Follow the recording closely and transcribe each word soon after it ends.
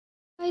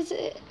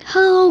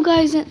hello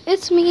guys,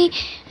 it's me,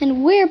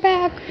 and we're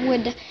back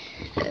with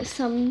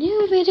some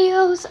new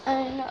videos.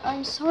 And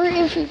I'm sorry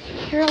if you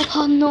hear a lot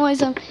of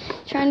noise. I'm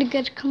trying to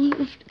get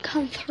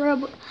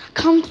comfortable.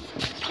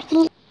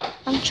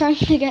 I'm trying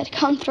to get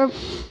comfortable.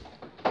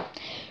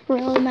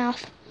 Really,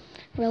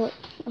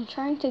 I'm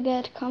trying to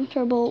get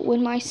comfortable with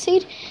my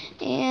seat.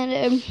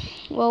 And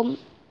well,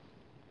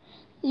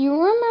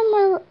 you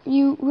remember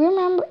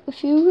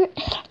if you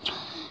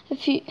I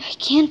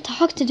can't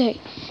talk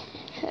today.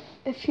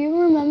 If you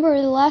remember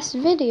the last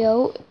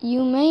video,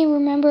 you may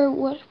remember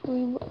what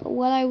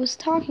I was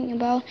talking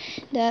about.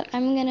 That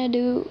I'm gonna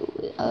do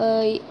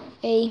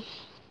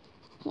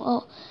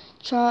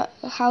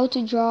how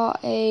to draw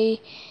a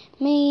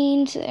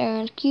manes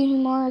and cutie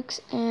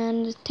marks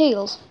and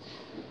tails.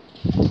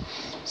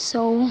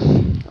 So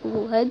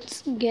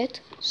let's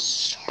get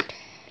started.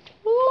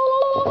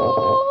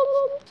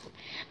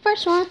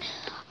 First one,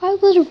 I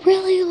would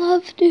really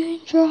love to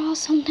draw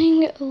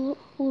something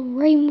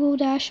rainbow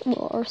dash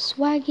or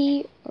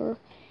swaggy or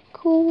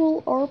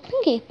cool or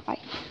pinkie pie.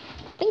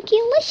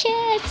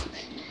 Pinky-licious!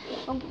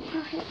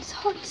 It's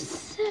hard to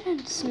sit in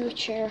this new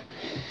chair.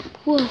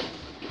 Whoa.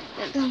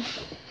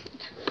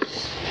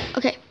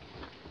 Okay.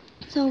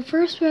 So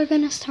first we're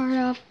gonna start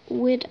off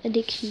with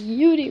the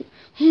cutie.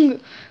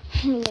 First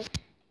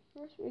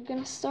we're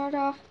gonna start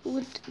off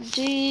with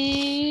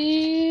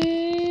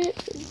the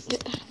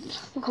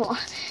come on.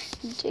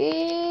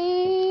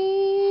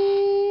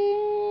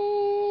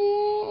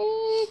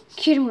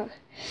 Cutie mark.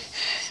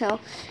 So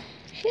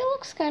she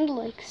looks kind of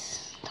like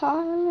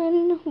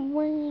starving,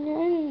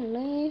 waiting, at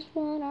least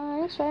what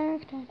I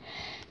expected.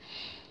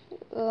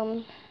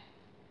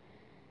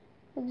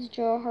 Let's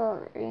draw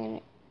her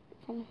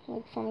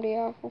from the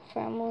apple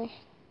family.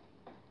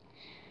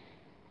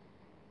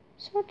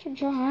 It's hard to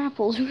draw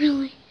apples,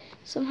 really,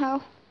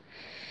 somehow.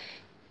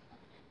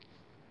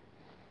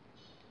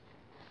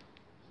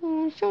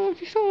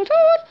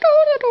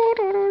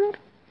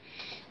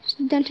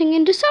 Dancing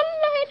in the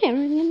sunlight,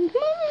 having in the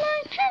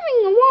moonlight,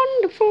 having a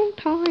wonderful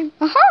time.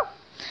 Aha!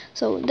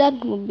 So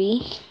that would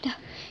be the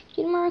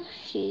cutie mark.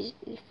 She's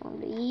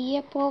from the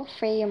apple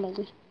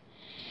family.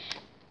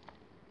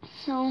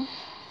 So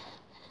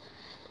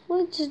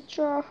let's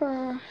draw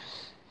her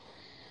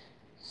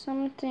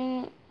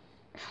something.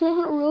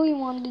 I really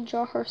want to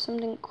draw her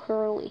something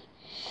curly.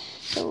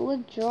 So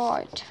let's draw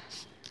it.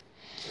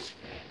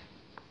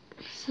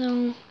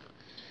 So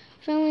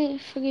finally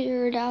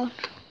figured out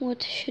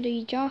what should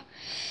I draw.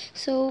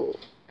 So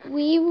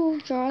we will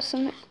draw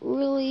something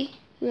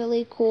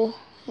really cool,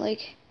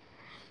 like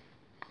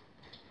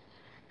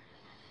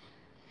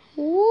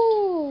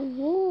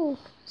whoa.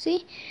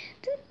 See,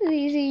 this is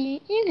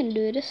easy. You can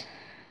do this.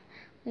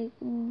 Like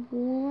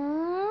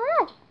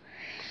wow.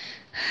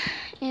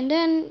 And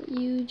then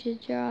you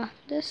just draw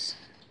this.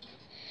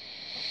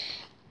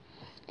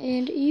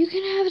 And you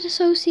can have this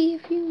OC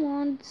if you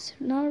want. It's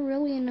not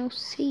really an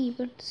OC,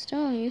 but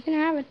still, you can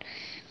have it.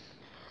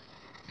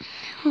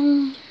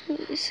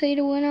 Say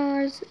the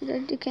winners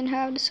that you can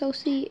have this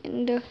OC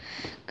in the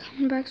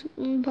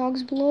comment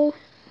box below.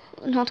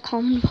 Not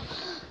comment.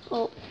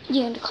 Well,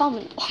 yeah, in the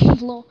comment box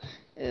below.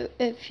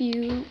 If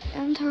you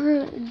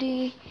enter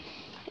the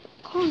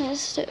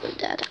contest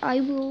that I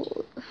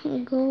will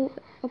go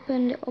up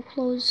and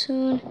upload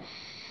soon.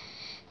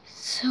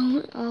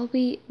 So I'll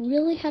be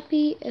really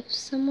happy if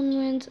someone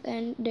wins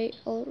and they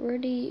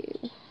already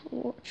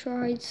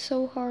tried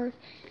so hard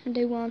and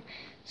they won.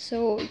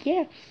 So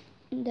yeah,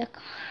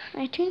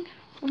 I think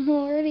I'm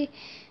already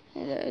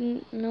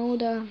know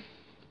the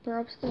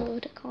props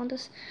of the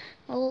contest.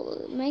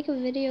 I'll make a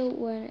video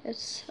when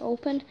it's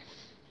opened.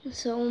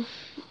 So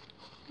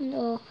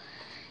the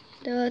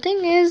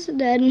thing is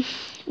that,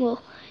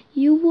 well,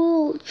 you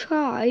will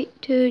try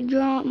to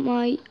draw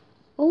my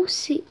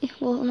OC.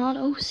 Well, not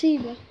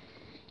OC, but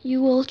you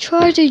will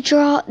try to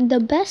draw the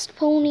best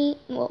pony,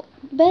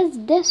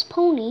 best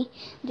pony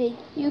that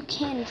you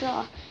can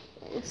draw.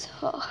 It's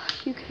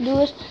you can do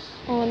it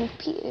on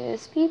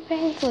speed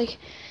paint, like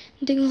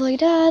things like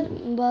that.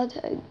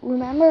 But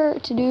remember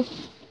to do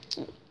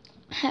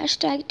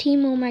hashtag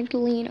Timo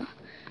Magdalena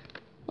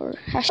or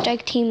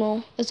hashtag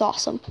Timo is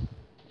awesome.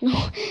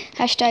 No,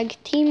 hashtag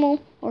Timo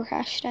or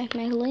hashtag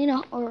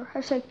Magdalena or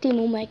hashtag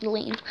Timo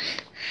Magdalena.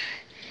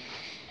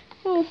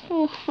 I'll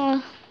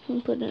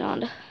put it on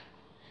the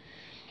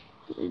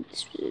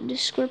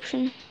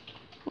description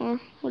or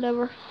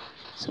whatever,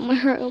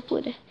 somewhere I'll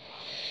put it.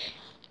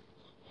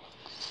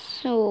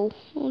 So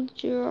we'll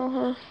draw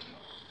her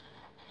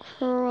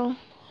curl,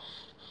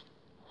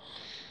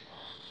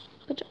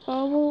 but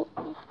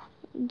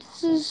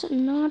this is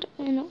not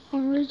an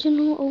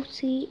original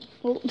OC.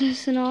 Well,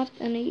 this is not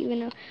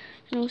even an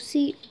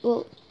OC.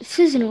 Well, this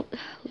is an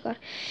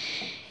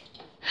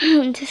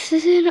this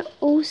is an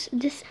OC.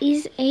 This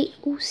is a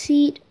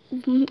OC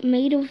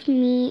made of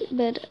me,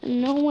 but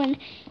no one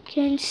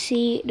can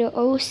see the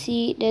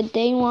OC that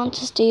they want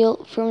to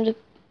steal from the.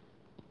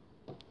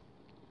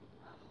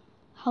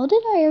 How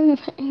did I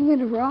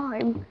even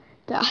rhyme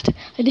that?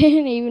 I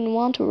didn't even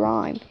want to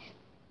rhyme.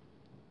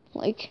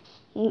 Like,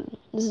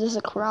 is this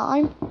a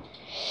crime?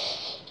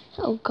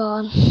 Oh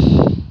god.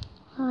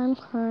 Crime.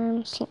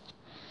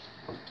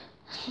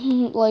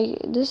 Like,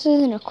 this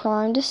isn't a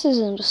crime. This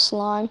isn't a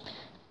slime.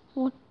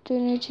 What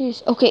did I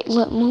choose? Okay,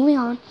 moving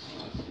on.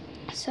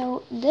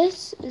 So,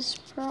 this is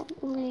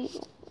probably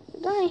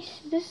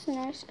nice. This is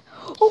nice.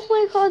 Oh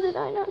my god, did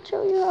I not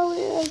show you how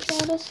I draw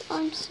this?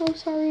 I'm so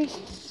sorry.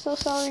 So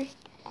sorry.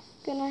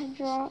 Gonna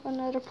draw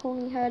another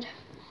pony head.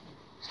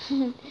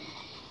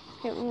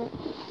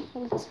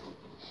 Let's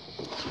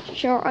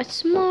draw a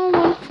small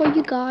one for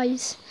you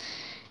guys.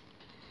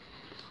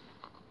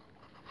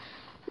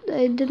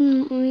 I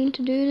didn't mean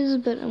to do this,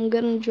 but I'm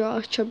gonna draw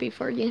a chubby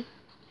for you.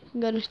 I'm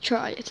gonna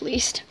try at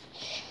least.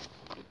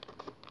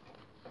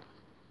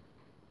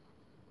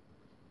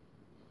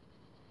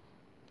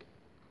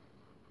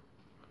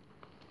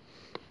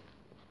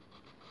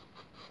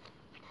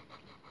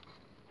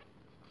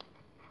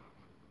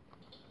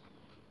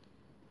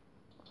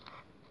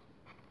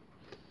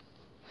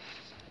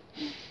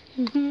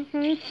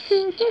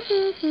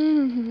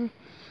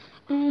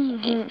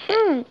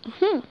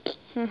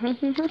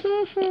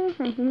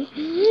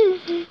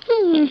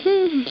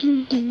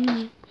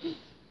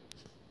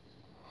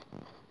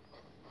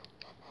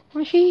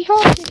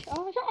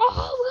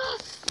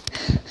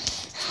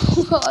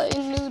 Oh, I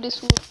knew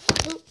this would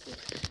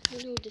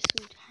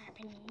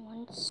happen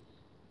once.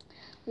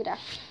 Look at that.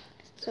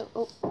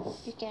 So,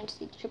 you can't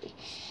see the chubby.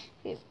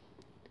 It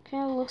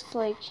kind of looks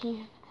like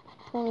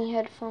pony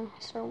head from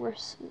Star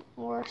Wars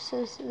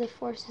versus the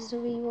Forces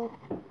of Evil.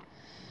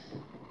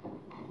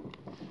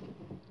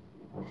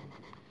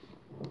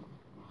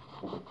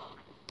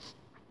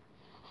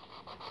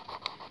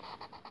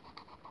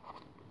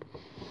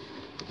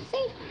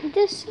 See,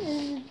 this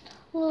is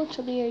a little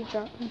chubby I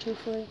drew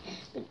for you,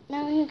 but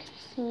now you can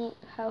see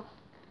how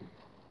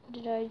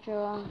did I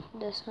draw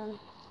this one.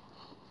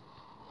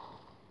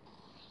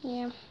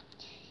 Yeah,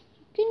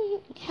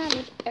 you can have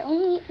it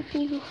only if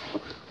you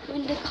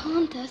win the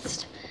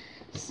contest.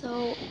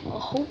 So I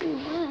hope you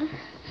win.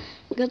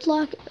 Good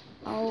luck.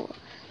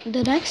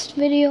 The next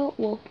video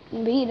will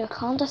be the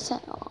contest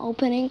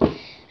opening,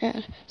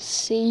 and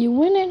see you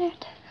winning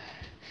it.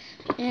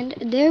 And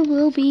there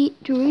will be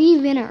 3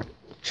 winners.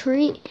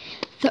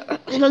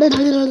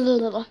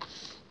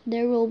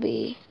 There will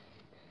be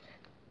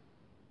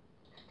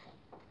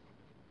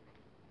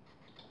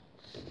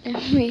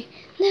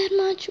that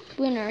much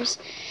winners.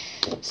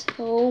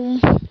 So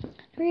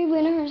 3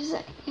 winners,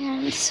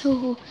 and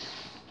so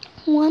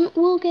one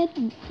will get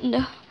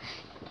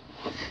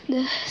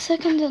the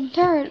second and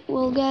third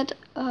will get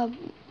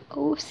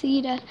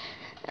OC that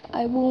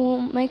I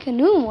will make a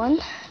new one.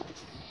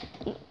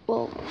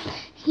 Well,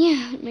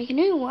 yeah, make a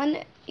new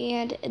one,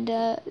 and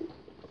the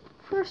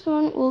first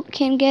one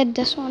can get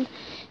this one.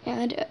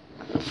 And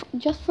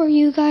just for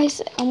you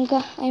guys, I'm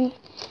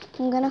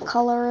gonna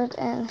color it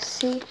and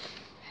see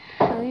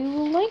how you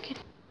will like it.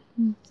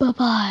 Bye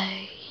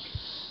bye.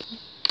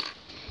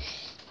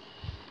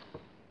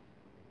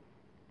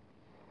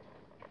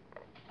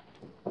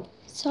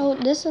 So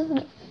this is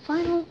the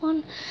final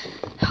one.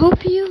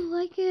 Hope you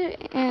like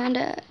it,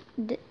 and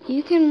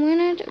you can win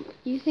it.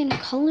 You can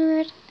color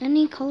it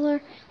any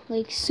color,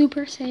 like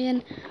Super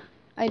Saiyan.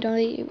 I don't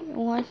even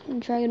want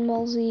Dragon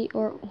Ball Z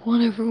or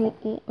whatever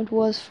it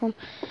was from.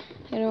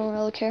 I don't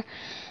really care.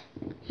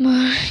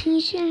 But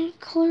you can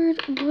color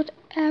it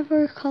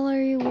whatever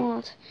color you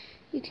want.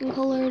 You can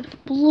color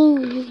it blue.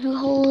 You can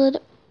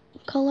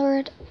color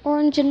it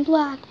orange and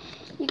black.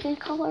 You can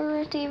color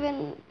it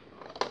even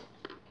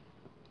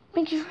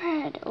make it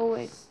red. Oh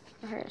wait,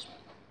 my hair is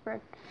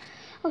red.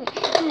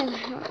 Okay, anyway,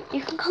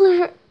 you can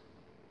color it.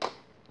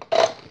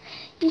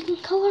 You can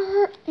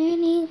color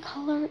any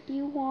color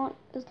you want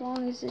as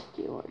long as it's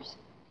yours.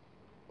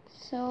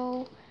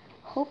 So,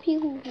 hope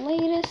you like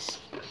this.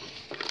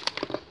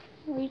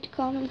 Rate,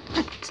 comment,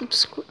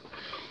 subscribe.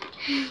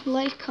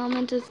 Like,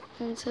 comment,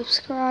 and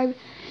subscribe.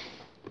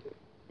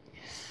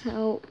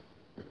 So,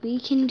 we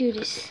can do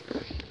this.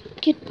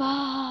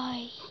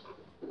 Goodbye.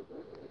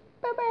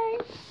 Bye bye.